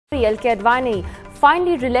LK Advani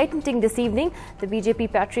finally relenting this evening. The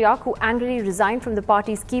BJP patriarch, who angrily resigned from the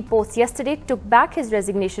party's key posts yesterday, took back his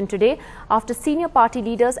resignation today after senior party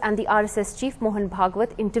leaders and the RSS chief Mohan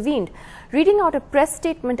Bhagwat intervened. Reading out a press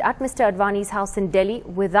statement at Mr Advani's house in Delhi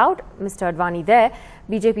without Mr Advani there,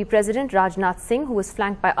 BJP President Rajnath Singh, who was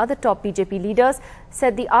flanked by other top BJP leaders,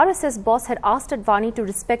 said the RSS boss had asked Advani to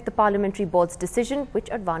respect the parliamentary board's decision, which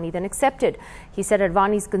Advani then accepted. He said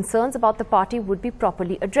Advani's concerns about the party would be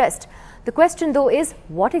properly addressed. The question, though, is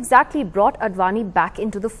what exactly brought Advani back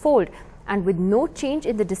into the fold? And with no change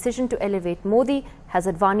in the decision to elevate Modi, has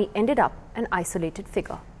Advani ended up an isolated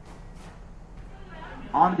figure?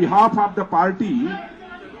 On behalf of the party,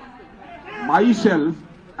 myself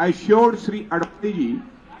assured Sri Advani ji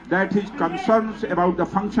that his concerns about the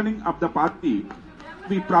functioning of the party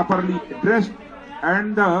be properly addressed,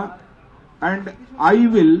 and I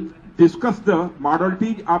will discuss the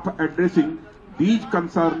modalities of addressing these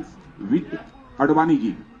concerns with Advani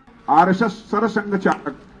ji. RSS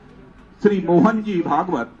Sarasangachak Sri Mohan ji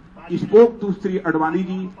Bhagwat spoke to Sri Advani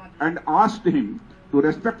ji and asked him to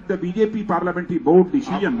respect the BJP parliamentary board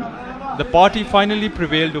decision. The party finally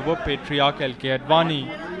prevailed over Patriarch LK Advani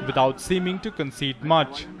without seeming to concede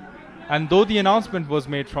much. And though the announcement was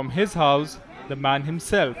made from his house, the man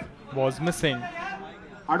himself was missing.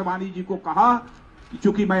 Advani ji को कहा कि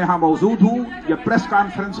चूंकि मैं यहाँ मौजूद हूँ, यह press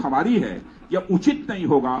conference हमारी है, यह उचित नहीं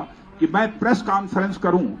होगा कि मैं प्रेस कॉन्फ्रेंस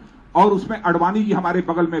करूं और उसमें अडवाणी जी हमारे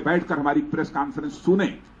बगल में बैठकर हमारी प्रेस कॉन्फ्रेंस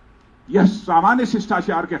सुने। यह सामान्य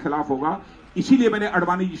शिष्टाचार के खिलाफ होगा। इसीलिए मैंने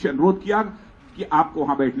अडवाणी जी से अनुरोध किया कि आपको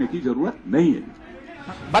वहां बैठने की जरूरत नहीं है।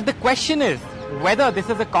 But the question is whether this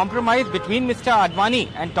is a compromise between Mr Advani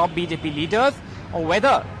and top BJP leaders, or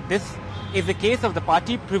whether this is a case of the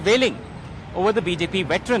party prevailing over the BJP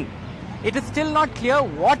veteran. It is still not clear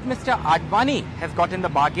what Mr Advani has got in the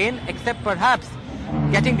bargain, except perhaps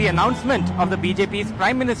getting the announcement of the BJP's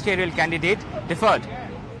prime ministerial candidate deferred.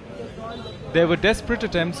 There were desperate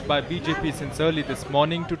attempts by BJP since early this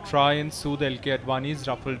morning to try and soothe LK Advani's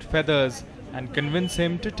ruffled feathers and convince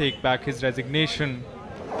him to take back his resignation.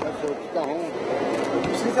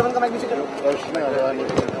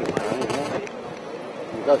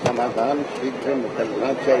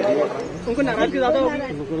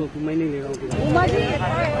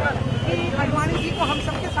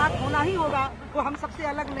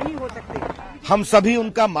 हम सभी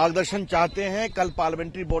उनका मार्गदर्शन चाहते हैं। कल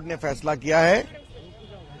parliamentary board ने फैसला किया है।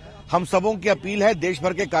 हम सबों की अपील है, देश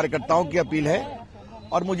भर के कार्यकर्ताओं की अपील है,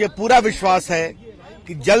 और मुझे पूरा विश्वास है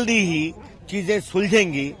कि जल्दी ही चीजें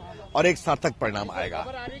सुलझेंगी और एक सार्थक परिणाम आएगा।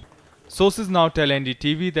 Sources now tell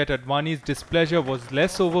NDTV that Advani's displeasure was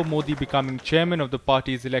less over Modi becoming chairman of the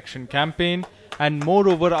party's election campaign and more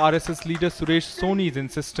over RSS leader Suresh Soni's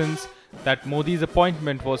insistence that Modi's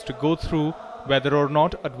appointment was to go through whether or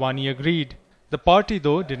not Advani agreed. The party,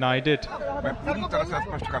 though, denied it. मैं पूरी तरह से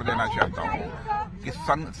स्पष्ट कर देना चाहता हूं कि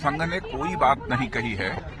संघ ने कोई बात नहीं कही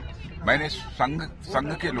है। मैंने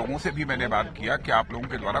संघ के लोगों से भी मैंने बात किया कि आप लोगों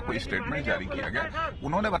के द्वारा कोई स्टेटमेंट जारी किया गया।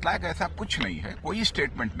 उन्होंने बताया कि ऐसा कुछ नहीं है, कोई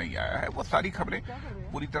स्टेटमेंट नहीं आया है। वो सारी खबरें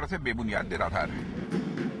पूरी तरह से बेबुनियाद निराधार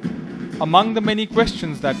हैं। Among the many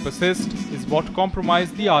questions that persist is what compromise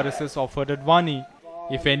the RSS offered Advani,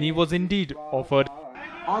 if any was indeed offered.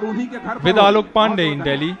 With Alok Pandey in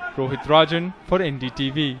Delhi, Rohit Rajan for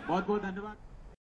NDTV.